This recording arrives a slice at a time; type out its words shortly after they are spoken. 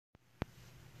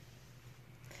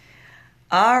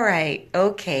All right.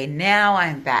 Okay. Now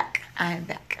I'm back. I'm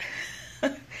back.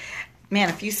 Man,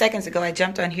 a few seconds ago, I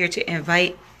jumped on here to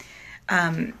invite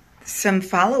some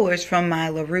followers from my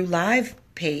LaRue Live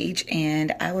page,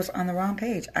 and I was on the wrong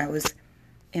page. I was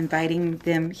inviting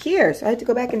them here, so I had to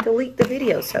go back and delete the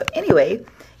video. So anyway,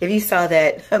 if you saw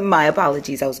that, my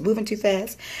apologies. I was moving too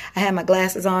fast. I had my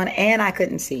glasses on, and I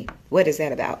couldn't see. What is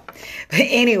that about? But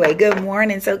anyway, good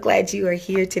morning. So glad you are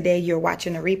here today. You're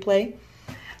watching the replay.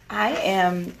 I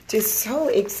am just so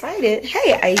excited.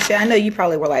 Hey, Aisha, I know you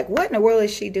probably were like, what in the world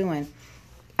is she doing?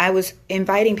 I was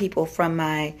inviting people from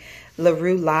my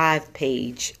LaRue Live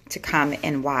page to come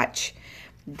and watch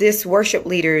this worship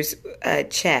leaders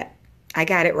chat. I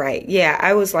got it right. Yeah,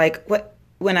 I was like, what?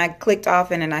 When I clicked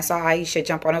off and then I saw Aisha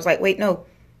jump on, I was like, wait, no,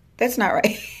 that's not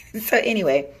right. So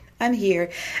anyway, I'm here.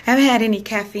 I haven't had any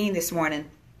caffeine this morning.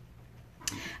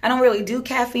 I don't really do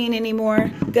caffeine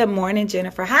anymore. Good morning,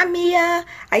 Jennifer. Hi, Mia.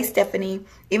 Hi, Stephanie.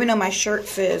 Even though my shirt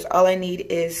says all I need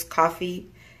is coffee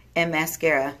and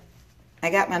mascara. I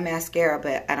got my mascara,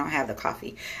 but I don't have the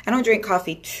coffee. I don't drink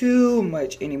coffee too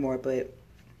much anymore, but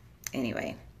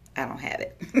anyway, I don't have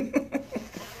it.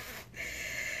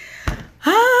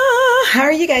 How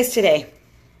are you guys today?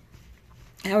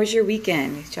 How was your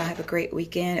weekend? Did y'all have a great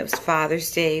weekend? It was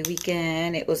Father's Day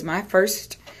weekend. It was my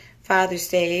first Father's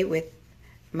Day with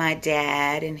my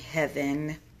dad in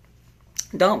heaven.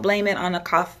 Don't blame it on the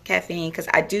caffeine, because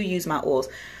I do use my oils.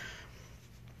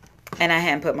 And I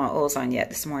hadn't put my oils on yet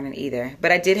this morning either.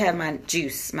 But I did have my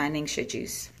juice, my Ningxia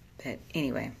juice. But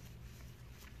anyway,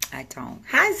 I don't.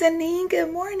 Hi, Zanine.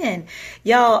 Good morning.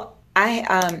 Y'all,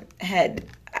 I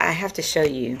have to show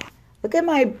you. Look at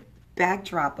my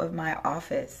backdrop of my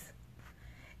office.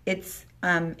 It's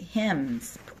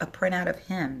hymns, a printout of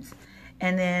hymns.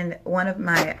 And then one of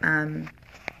my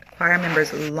choir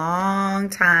members,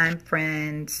 longtime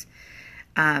friends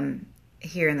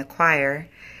here in the choir.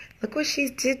 Look what she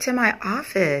did to my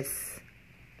office.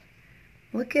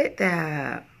 Look at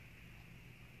that.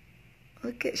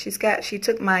 Look at, she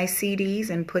took my CDs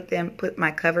and put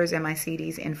my covers and my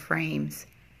CDs in frames.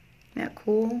 Isn't that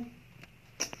cool?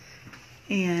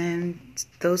 And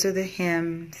those are the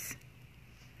hymns.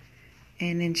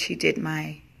 And then she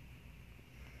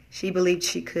believed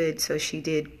she could, so she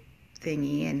did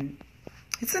thingy. And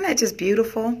isn't that just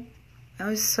beautiful? I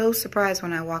was so surprised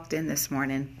when I walked in this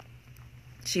morning.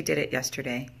 She did it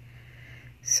yesterday.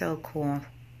 So cool.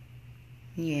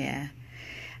 Yeah.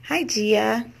 Hi,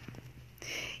 Gia.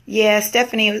 Yeah,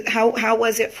 Stephanie, how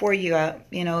was it for you?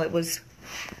 It was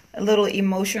a little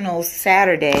emotional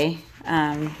Saturday.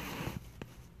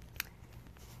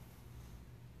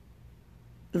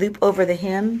 Loop over the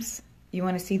hymns. You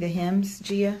want to see the hymns,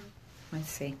 Gia? Let's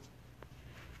see.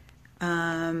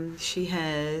 She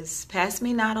has, pass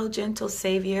me not, O gentle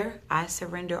Savior. I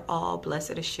surrender all,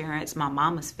 blessed assurance, my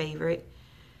mama's favorite.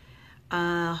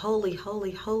 Holy,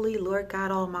 holy, holy, Lord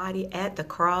God Almighty, at the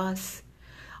cross.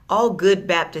 All good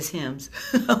Baptist hymns.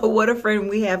 What a friend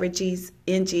we have in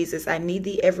Jesus. I need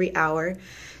thee every hour.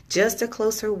 Just a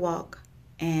closer walk.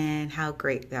 And how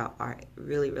great thou art.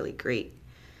 Really, really great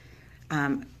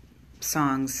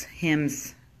songs,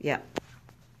 hymns. Yeah.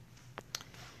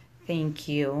 Thank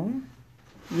you.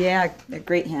 Yeah, they're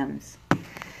great hymns.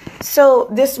 So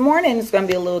this morning is going to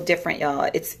be a little different, y'all.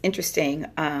 It's interesting.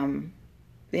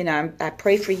 I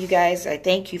pray for you guys. I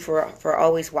thank you for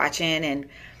always watching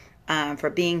and for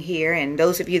being here. And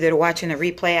those of you that are watching the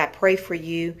replay, I pray for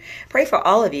you. Pray for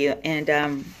all of you.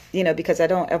 And, because I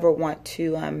don't ever want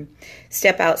to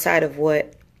step outside of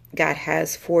what God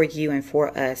has for you and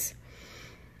for us.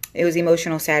 It was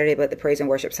emotional Saturday, but the praise and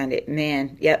worship Sunday,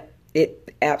 man, yep.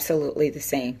 It absolutely the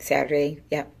same Saturday.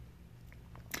 Yeah.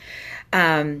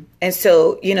 And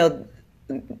so,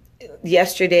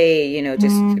 yesterday,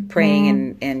 just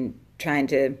praying and trying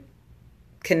to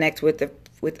connect with the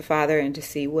Father and to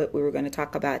see what we were going to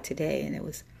talk about today. And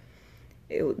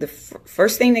the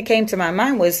first thing that came to my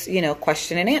mind was,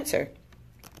 question and answer.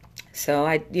 So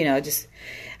I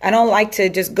don't like to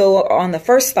just go on the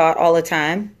first thought all the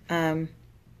time.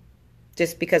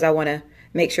 Just because I want to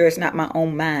make sure it's not my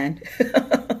own mind.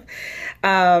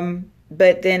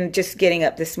 But then just getting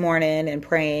up this morning and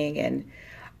praying, and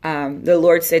the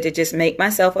Lord said to just make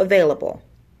myself available.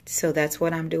 So that's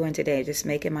what I'm doing today, just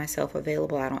making myself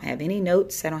available. I don't have any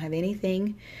notes. I don't have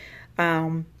anything. So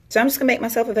I'm just gonna make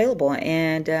myself available,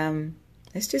 and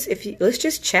let's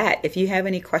just chat. If you have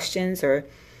any questions or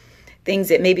things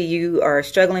that maybe you are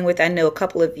struggling with, I know a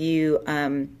couple of you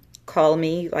call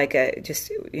me, like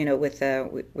with our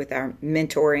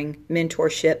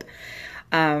mentorship.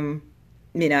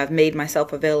 I've made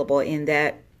myself available in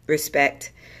that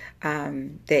respect.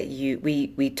 that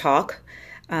we talk.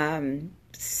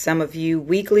 Some of you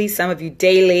weekly, some of you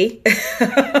daily,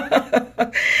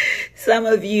 some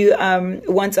of you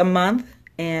once a month,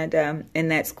 and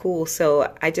that's cool.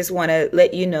 So I just want to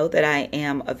let you know that I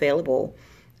am available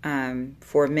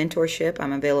for mentorship.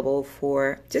 I'm available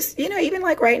for just, even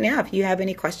like right now, if you have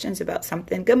any questions about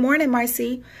something. Good morning,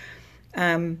 Marcy.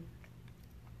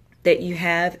 That you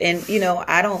have, and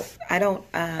I don't.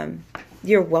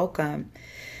 You're welcome.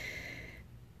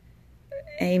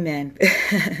 Amen.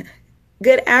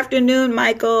 Good afternoon,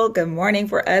 Michael. Good morning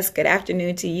for us. Good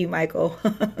afternoon to you, Michael.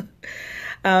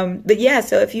 But yeah,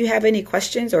 so if you have any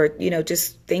questions or,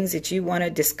 just things that you want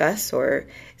to discuss or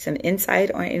some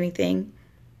insight on anything.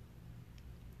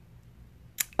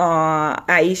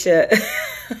 Aisha,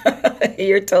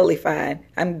 you're totally fine.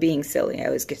 I'm being silly. I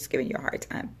was just giving you a hard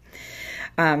time.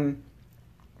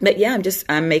 But yeah,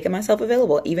 I'm making myself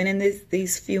available, even in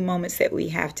these few moments that we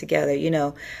have together.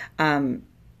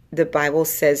 The Bible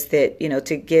says that,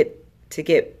 to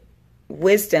get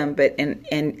wisdom, but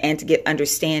and to get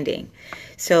understanding.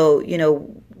 So,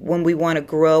 when we want to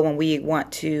grow, when we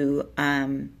want to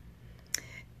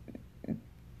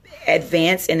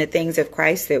advance in the things of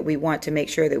Christ, that we want to make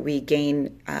sure that we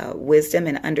gain wisdom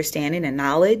and understanding and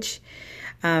knowledge.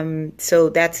 So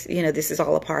that's, this is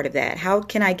all a part of that. How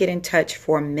can I get in touch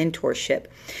for mentorship?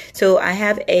 So I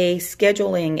have a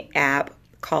scheduling app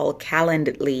called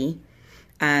Calendly.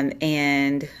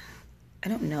 And I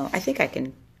don't know, I think I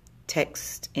can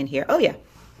text in here. Oh yeah.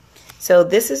 So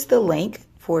this is the link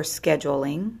for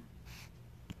scheduling.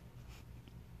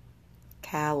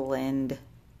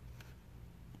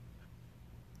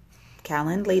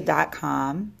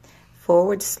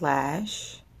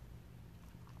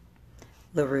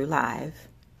 Calendly.com/LaRue Live.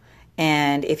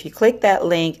 And if you click that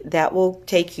link, that will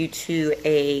take you to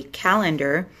a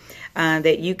calendar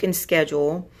that you can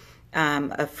schedule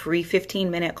a free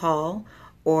 15-minute call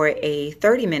or a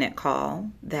 30-minute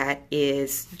call that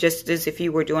is just as if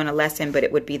you were doing a lesson, but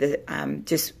it would be the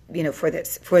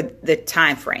for the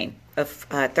time frame of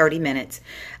 30 minutes.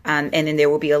 And then there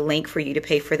will be a link for you to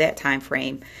pay for that time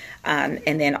frame.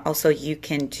 And then also you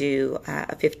can do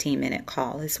a 15-minute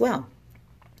call as well.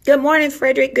 Good morning,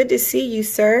 Frederick. Good to see you,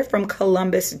 sir, from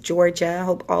Columbus, Georgia. I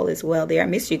hope all is well there. I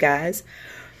miss you guys.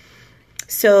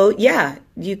 So, yeah,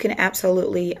 you can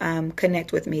absolutely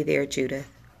connect with me there, Judith.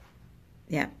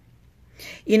 Yeah.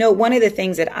 One of the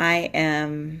things that I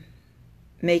am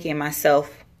making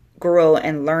myself grow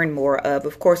and learn more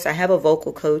of course, I have a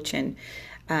vocal coach, and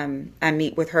I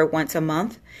meet with her once a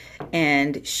month.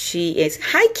 And she is,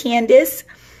 hi, Candace.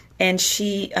 And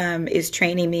she is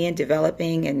training me and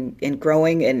developing and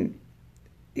growing and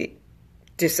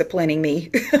disciplining me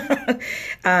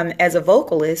as a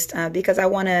vocalist because I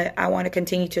want to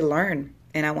continue to learn,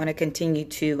 and I want to continue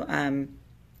to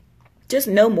just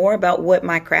know more about what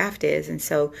my craft is. And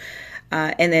so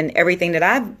and then everything that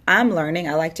I'm learning,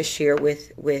 I like to share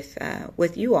with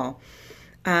you all.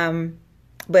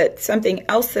 But something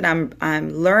else that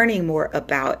I'm learning more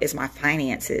about is my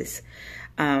finances.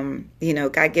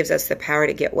 God gives us the power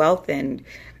to get wealth, and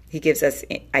He gives us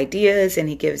ideas, and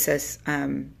He gives us.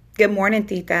 Good morning,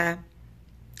 Tita.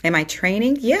 Am I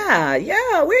training? Yeah.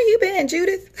 Where you been,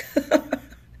 Judith?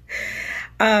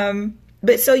 So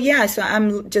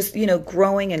I'm just,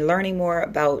 growing and learning more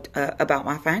about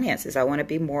my finances. I want to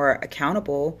be more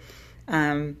accountable,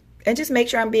 and just make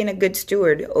sure I'm being a good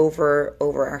steward over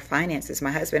our finances.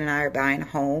 My husband and I are buying a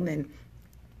home, and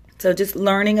so just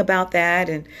learning about that,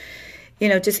 and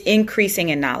just increasing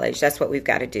in knowledge. That's what we've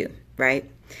got to do, right?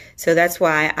 So that's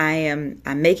why I'm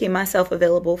making myself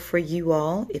available for you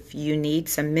all. If you need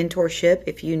some mentorship,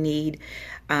 if you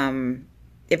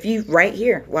right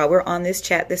here while we're on this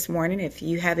chat this morning, if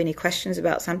you have any questions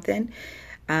about something,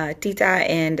 Tita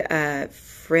and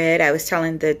Fred, I was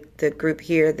telling the group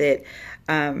here that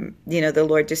the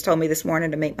Lord just told me this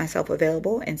morning to make myself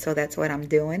available, and so that's what I'm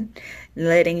doing,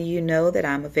 letting you know that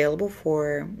I'm available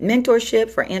for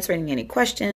mentorship, for answering any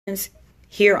questions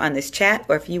here on this chat,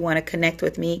 or if you want to connect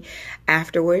with me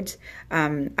afterwards.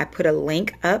 I put a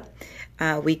link up.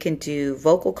 We can do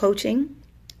vocal coaching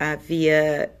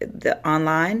via the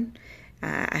online.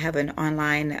 I have an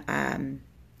online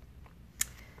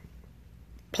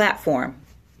platform.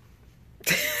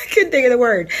 Couldn't think of the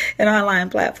word. An online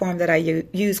platform that I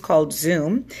use called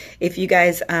Zoom. If you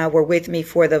guys were with me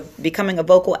for the Becoming a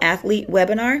Vocal Athlete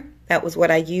webinar, that was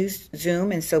what I used,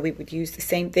 Zoom. And so we would use the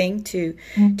same thing to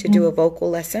do a vocal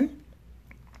lesson.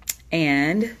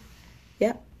 And,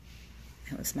 yeah,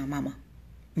 that was my mama.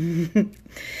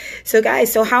 So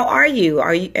guys, so how are you?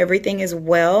 Everything is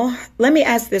well? Let me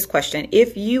ask this question.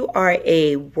 If you are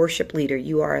a worship leader,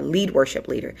 you are a lead worship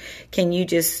leader, can you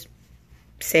just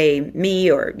say me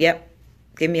or yep,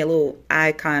 give me a little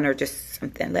icon or just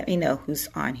something. Let me know who's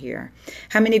on here.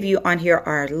 How many of you on here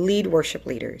are lead worship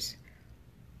leaders?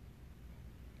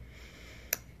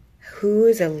 Who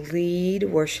is a lead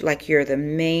worship, like you're the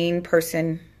main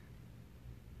person?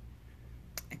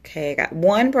 Okay, I got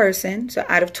one person. So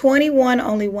out of 21,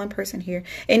 only one person here.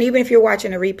 And even if you're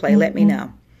watching a replay, let me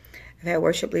know. I've had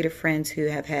worship leader friends who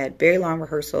have had very long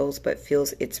rehearsals, but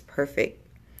feels it's perfect.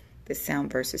 The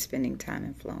sound versus spending time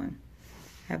and flowing.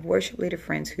 I have worship leader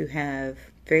friends who have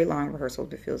very long rehearsals,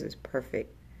 but feels it's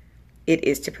perfect. It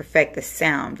is to perfect the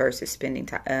sound versus spending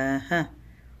time.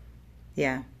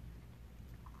 Yeah.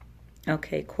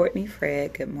 Okay, Courtney,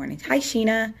 Fred, good morning. Hi,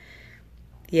 Sheena.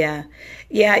 Yeah.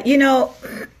 You know,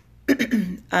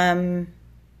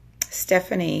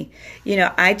 Stephanie, you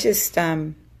know, I just,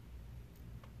 hi,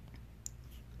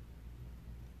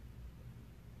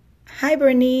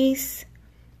 Bernice.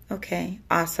 Okay,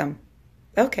 awesome.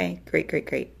 Okay,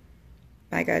 great.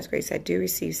 By God's grace, I do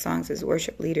receive songs as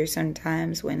worship leader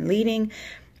sometimes when leading.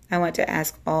 I want to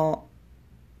ask all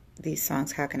these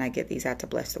songs, how can I get these out to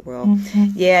bless the world?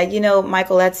 Yeah, you know,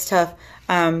 Michael, that's tough.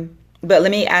 But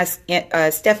let me ask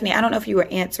Stephanie, I don't know if you were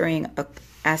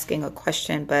asking a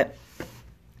question, but,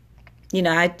 you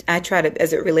know, I try to,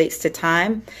 as it relates to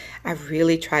time, I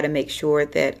really try to make sure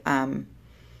that,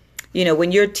 you know,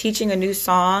 when you're teaching a new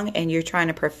song and you're trying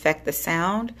to perfect the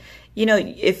sound, you know,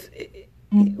 if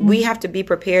we have to be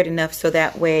prepared enough so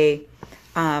that way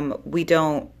we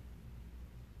don't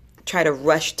try to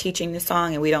rush teaching the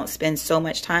song and we don't spend so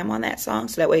much time on that song.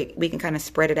 So that way we can kind of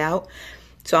spread it out.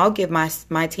 So I'll give my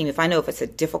team, if I know if it's a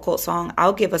difficult song,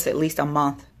 I'll give us at least a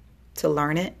month to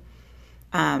learn it.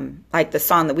 Like the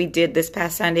song that we did this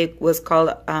past Sunday was called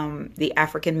The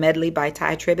African Medley by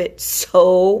Ty Tribbett.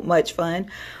 So much fun.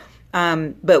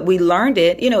 But we learned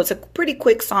it. You know, it's a pretty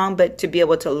quick song, but to be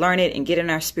able to learn it and get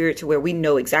in our spirit to where we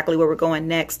know exactly where we're going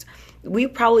next, we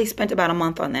probably spent about a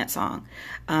month on that song.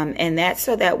 And that's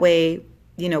so that way,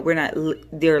 you know,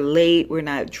 they're late, we're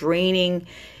not draining.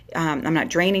 I'm not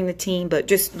draining the team, but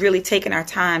just really taking our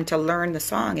time to learn the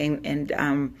song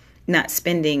and not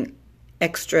spending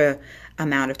extra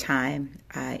amount of time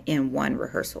in one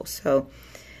rehearsal. So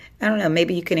I don't know,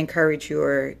 maybe you can encourage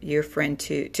your friend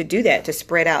to do that, to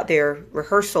spread out their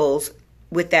rehearsals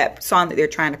with that song that they're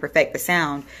trying to perfect the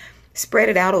sound, spread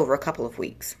it out over a couple of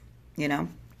weeks, you know.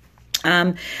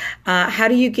 How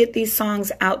do you get these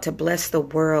songs out to bless the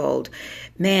world?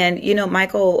 Man, you know,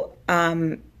 Michael,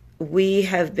 we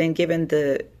have been given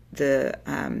the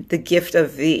gift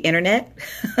of the internet.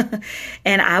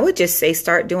 And I would just say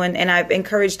start doing, and I've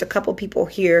encouraged a couple people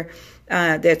here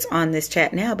that's on this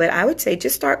chat now, but I would say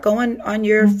just start going on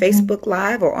your Facebook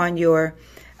Live or on your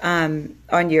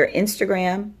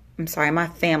Instagram. I'm sorry, my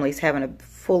family's having a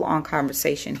full-on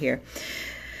conversation here.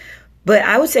 But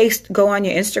I would say go on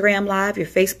your Instagram Live, your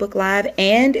Facebook Live,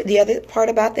 and the other part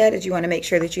about that is you want to make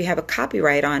sure that you have a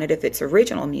copyright on it if it's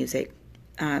original music.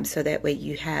 So that way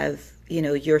you have, you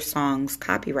know, your songs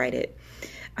copyrighted.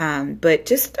 But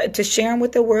just to share them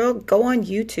with the world, go on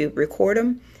YouTube, record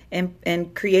them,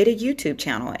 and create a YouTube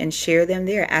channel and share them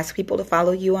there. Ask people to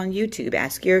follow you on YouTube.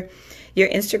 Ask your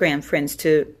Instagram friends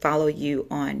to follow you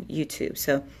on YouTube.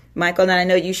 So, Michael, and I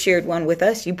know you shared one with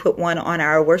us. You put one on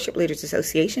our Worship Leaders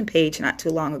Association page not too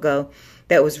long ago.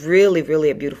 That was really, really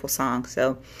a beautiful song.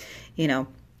 So, you know,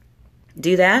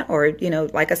 do that, or, you know,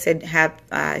 like I said, have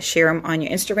share them on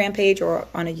your Instagram page or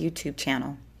on a YouTube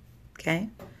channel. Okay.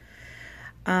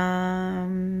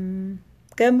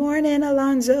 Good morning,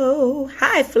 Alonzo.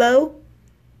 Hi, Flo.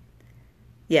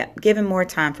 Yeah, give him more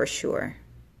time for sure.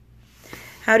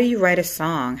 How do you write a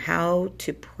song? How do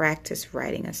you practice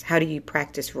writing a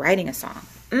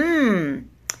song?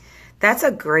 That's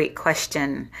a great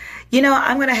question. You know,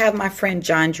 I'm going to have my friend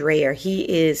John Dreyer. He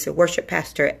is a worship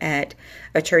pastor at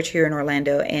a church here in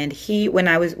Orlando, and when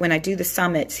I do the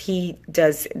summits, he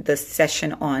does the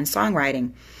session on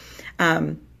songwriting.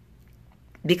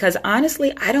 Because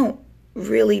honestly, I don't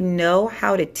really know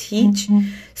how to teach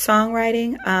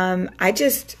songwriting. I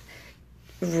just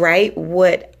write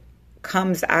what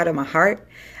comes out of my heart,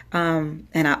 and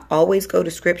I always go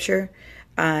to scripture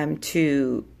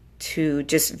to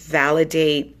just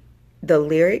validate the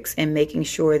lyrics and making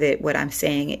sure that what I'm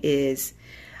saying is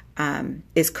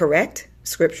correct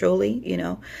scripturally, you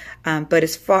know.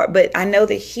 But I know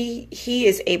that he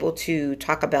is able to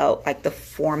talk about like the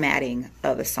formatting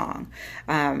of a song.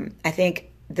 I think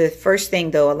the first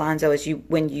thing though, Alonzo, is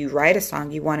when you write a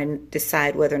song, you want to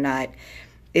decide whether or not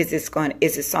is this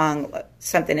song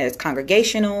something that is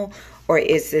congregational, or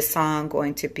is this song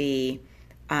going to be,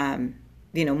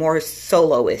 more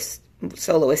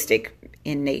soloistic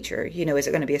in nature? Is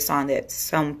it going to be a song that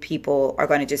some people are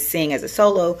going to just sing as a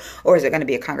solo, or is it going to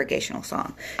be a congregational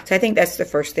song? So I think that's the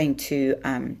first thing to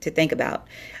think about.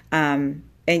 And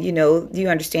you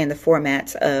understand the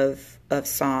formats of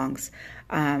songs.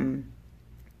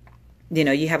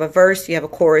 You have a verse, you have a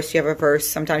chorus, you have a verse.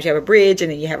 Sometimes you have a bridge,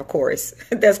 and then you have a chorus.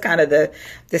 That's kind of the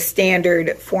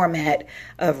standard format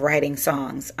of writing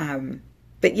songs.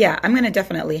 But yeah, I'm going to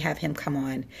definitely have him come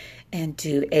on and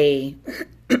do a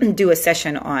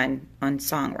session on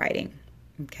songwriting.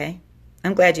 Okay.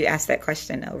 I'm glad you asked that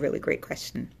question. A really great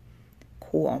question.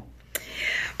 Cool.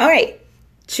 All right.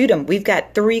 Shoot 'em. We've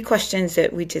got 3 questions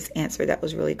that we just answered. That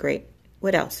was really great.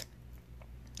 What else?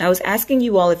 I was asking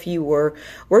you all if you were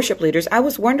worship leaders. I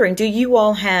was wondering, do you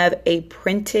all have a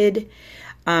printed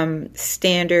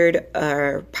standard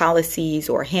policies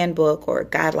or handbook or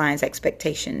guidelines,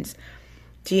 expectations?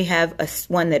 Do you have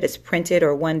one that is printed,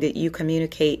 or one that you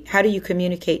communicate? How do you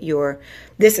communicate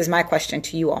this is my question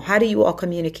to you all. How do you all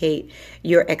communicate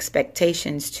your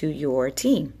expectations to your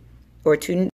team or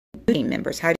to team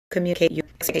members? How do you communicate your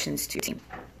expectations to your team?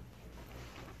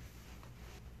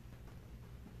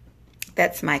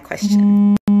 That's my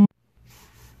question.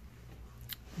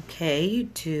 Okay, you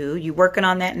do. You working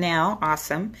on that now?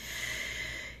 Awesome.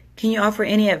 Can you offer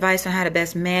any advice on how to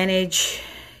best manage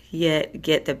yet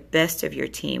get the best of your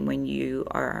team when you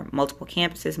are multiple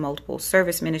campuses, multiple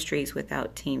service ministries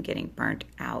without team getting burnt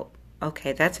out?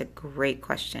 Okay, that's a great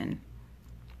question.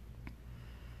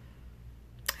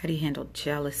 How do you handle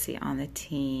jealousy on the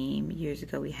team? Years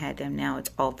ago we had them. Now it's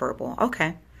all verbal.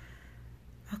 Okay.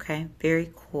 Okay,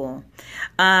 very cool.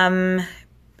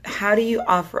 How do you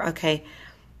offer,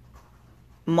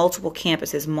 multiple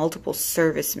campuses, multiple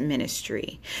service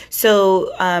ministry? So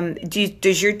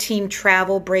does your team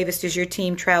travel, Bravest, does your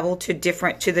team travel to the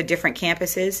different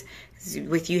campuses?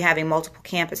 With you having multiple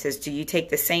campuses, do you take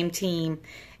the same team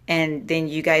and then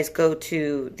you guys go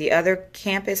to the other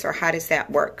campus, or how does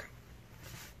that work?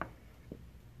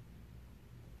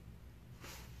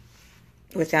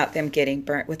 Without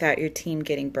your team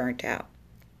getting burnt out.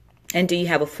 And do you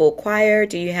have a full choir?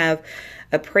 Do you have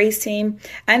a praise team?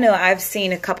 I know I've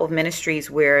seen a couple of ministries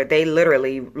where they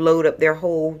literally load up their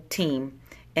whole team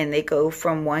and they go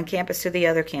from one campus to the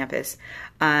other campus.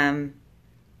 And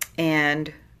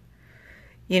I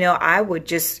would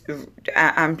just,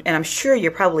 I'm sure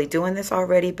you're probably doing this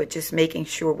already, but just making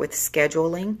sure with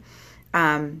scheduling,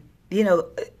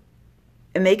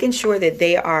 making sure that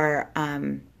they are,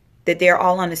 that they're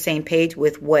all on the same page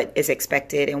with what is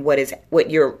expected and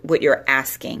what you're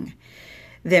asking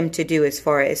them to do as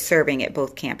far as serving at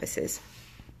both campuses.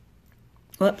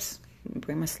 Whoops,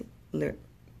 bring my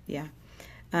yeah.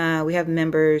 We have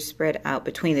members spread out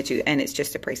between the two, and it's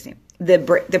just a praise team.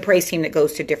 The praise team that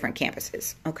goes to different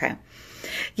campuses. Okay,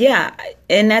 yeah,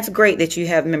 and that's great that you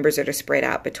have members that are spread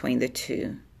out between the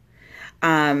two.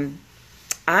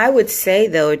 I would say,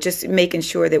 though, just making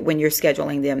sure that when you're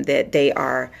scheduling them, that they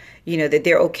are, that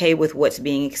they're okay with what's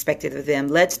being expected of them.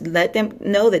 Let them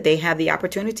know that they have the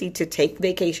opportunity to take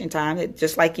vacation time,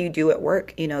 just like you do at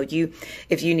work.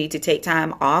 If you need to take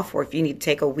time off, or if you need to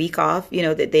take a week off,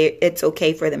 that it's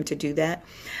okay for them to do that.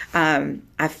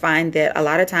 I find that a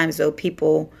lot of times, though,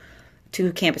 2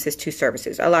 campuses, 2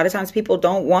 services. A lot of times people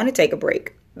don't want to take a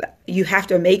break. You have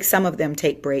to make some of them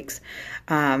take breaks.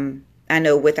 I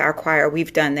know with our choir,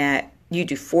 we've done that. You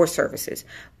do 4 services,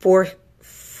 2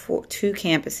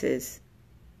 campuses,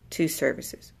 2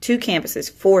 services, 2 campuses,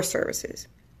 4 services.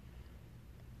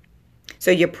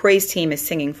 So your praise team is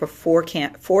singing for 4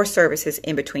 services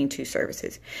in between 2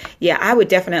 services. Yeah, I would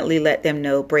definitely let them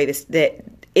know, Bravest, that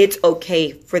it's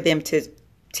okay for them to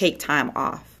take time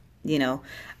off.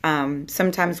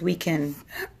 Sometimes we can,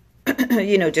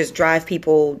 just drive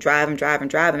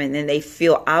them, and then they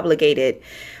feel obligated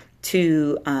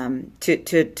to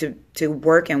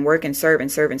work and serve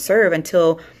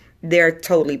until they're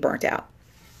totally burnt out.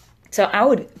 So I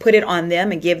would put it on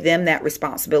them and give them that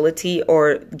responsibility,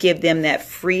 or give them that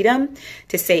freedom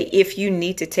to say, if you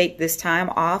need to take this time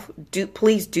off,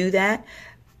 please do that.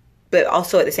 But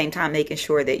also at the same time, making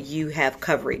sure that you have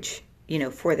coverage,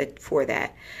 for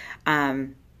that. I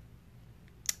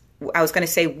was going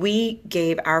to say, we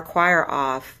gave our choir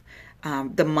off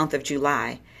the month of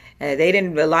July.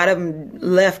 A lot of them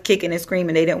left kicking and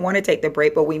screaming. They didn't want to take the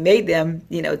break, but we made them,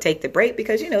 take the break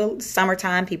because,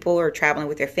 summertime, people are traveling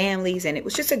with their families, and it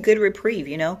was just a good reprieve,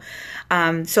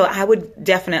 So I would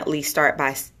definitely start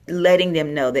by letting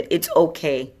them know that it's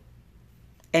okay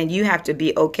And you have to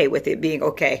be okay with it being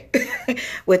okay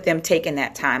with them taking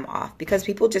that time off, because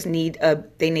people just need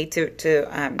they need to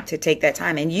take that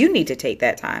time, and you need to take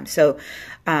that time. So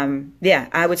yeah,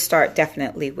 I would start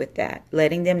definitely with that,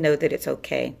 letting them know that it's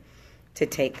okay to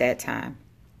take that time.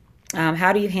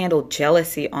 How do you handle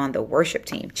jealousy on the worship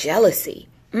team? Jealousy.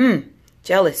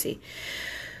 Jealousy.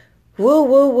 Woo,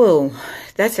 woo, woo.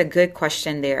 That's a good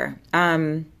question there.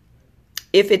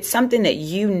 If it's something that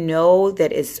you know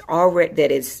that is already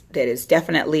that is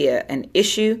definitely an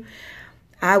issue,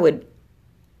 I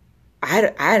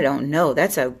don't know.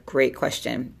 That's a great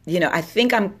question. I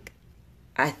think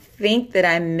that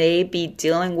I may be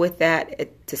dealing with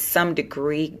that to some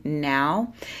degree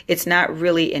now. It's not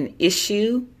really an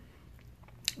issue,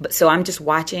 but so I'm just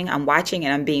watching. I'm watching,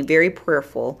 and I'm being very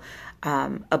prayerful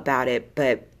about it.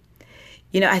 But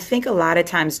I think a lot of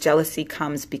times jealousy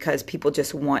comes because people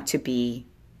just want to be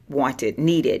wanted,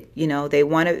 needed. They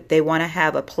want to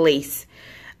have a place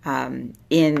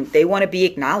they want to be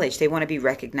acknowledged. They want to be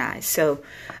recognized. So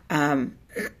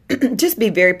just be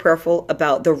very prayerful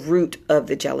about the root of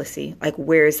the jealousy. Like,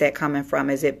 where is that coming from?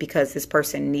 Is it because this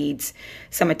person needs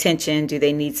some attention? Do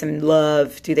they need some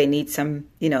love? Do they need some,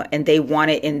 and they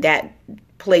want it in that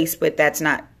place, but that's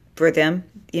not for them,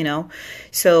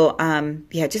 So,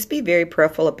 yeah, just be very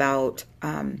prayerful about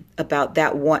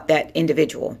that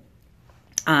individual.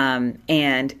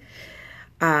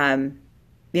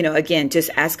 Again, just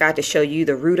ask God to show you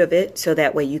the root of it, so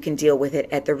that way you can deal with it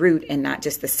at the root and not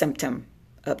just the symptom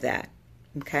of that.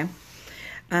 Okay.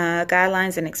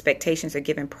 Guidelines and expectations are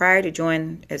given prior to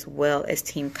join, as well as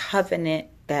team covenant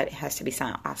that has to be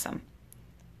signed. Awesome.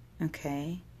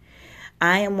 Okay.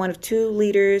 I am one of 2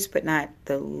 leaders, but not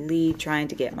the lead, trying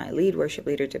to get my lead worship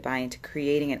leader to buy into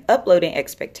creating and uploading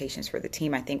expectations for the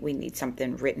team. I think we need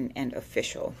something written and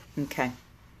official. Okay.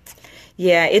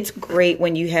 Yeah, it's great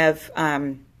when you have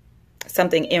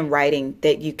something in writing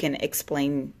that you can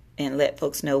explain and let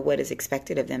folks know what is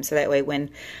expected of them. So that way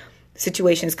when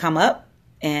situations come up,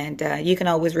 and you can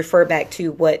always refer back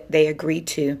to what they agreed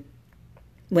to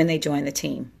when they joined the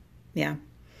team. Yeah.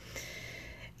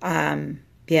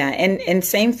 Yeah, and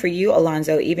same for you,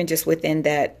 Alonzo, even just within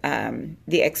that,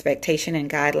 the expectation and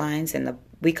guidelines, and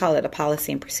we call it a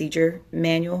policy and procedure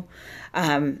manual,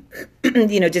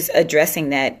 just addressing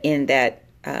that in that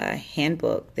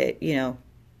handbook, that,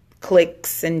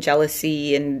 cliques and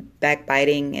jealousy and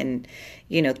backbiting and,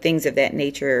 things of that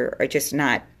nature are just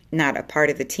not a part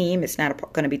of the team. It's not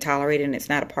going to be tolerated, and it's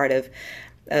not a part of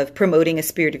promoting a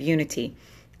spirit of unity.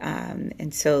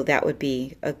 And so that would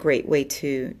be a great way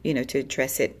to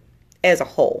address it as a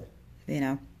whole,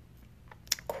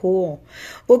 Cool.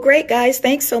 Well, great, guys.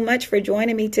 Thanks so much for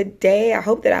joining me today. I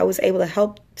hope that I was able to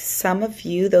help some of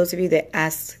you, those of you that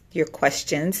asked your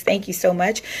questions. Thank you so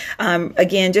much.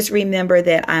 Again, just remember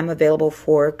that I'm available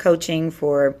for coaching,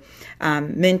 for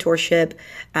mentorship.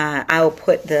 I will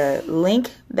put the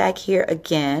link back here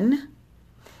again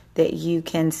that you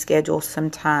can schedule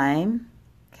some time.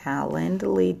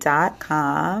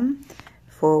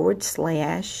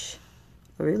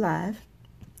 Calendly.com/LaRue Live.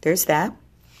 There's that.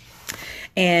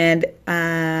 And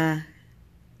can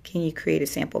you create a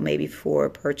sample maybe for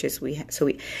purchase?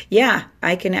 Yeah,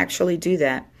 I can actually do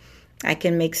that. I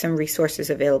can make some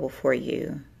resources available for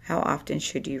you. How often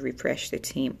should you refresh the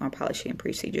team on policy and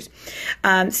procedures?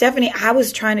 Stephanie, I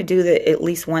was trying to do that at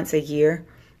least once a year.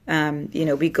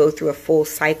 We go through a full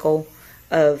cycle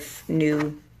of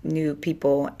new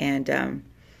people, and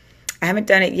I haven't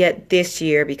done it yet this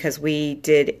year because we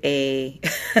did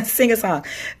sing a song,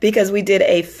 because we did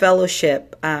a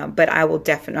fellowship, but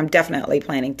I'm definitely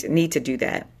planning to need to do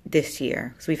that this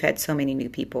year because we've had so many new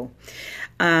people.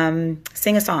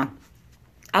 Sing a song.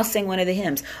 I'll sing one of the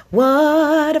hymns.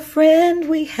 What a friend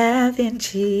we have in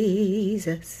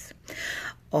Jesus,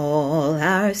 all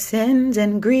our sins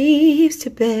and griefs to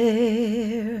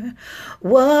bear.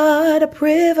 What a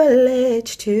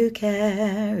privilege to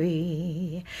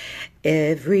carry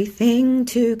everything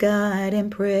to God in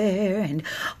prayer. And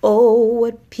oh,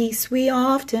 what peace we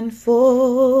often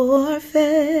forfeit.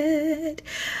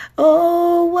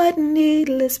 Oh, what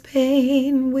needless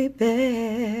pain we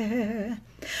bear.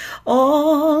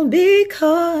 All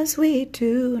because we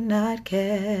do not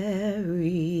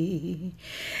carry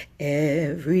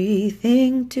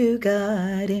everything to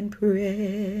God in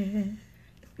prayer.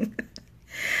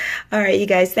 All right, you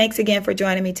guys, thanks again for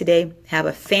joining me today. Have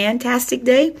a fantastic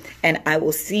day, and I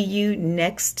will see you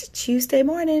next Tuesday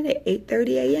morning at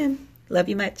 8:30 a.m. Love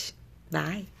you much.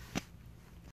 Bye.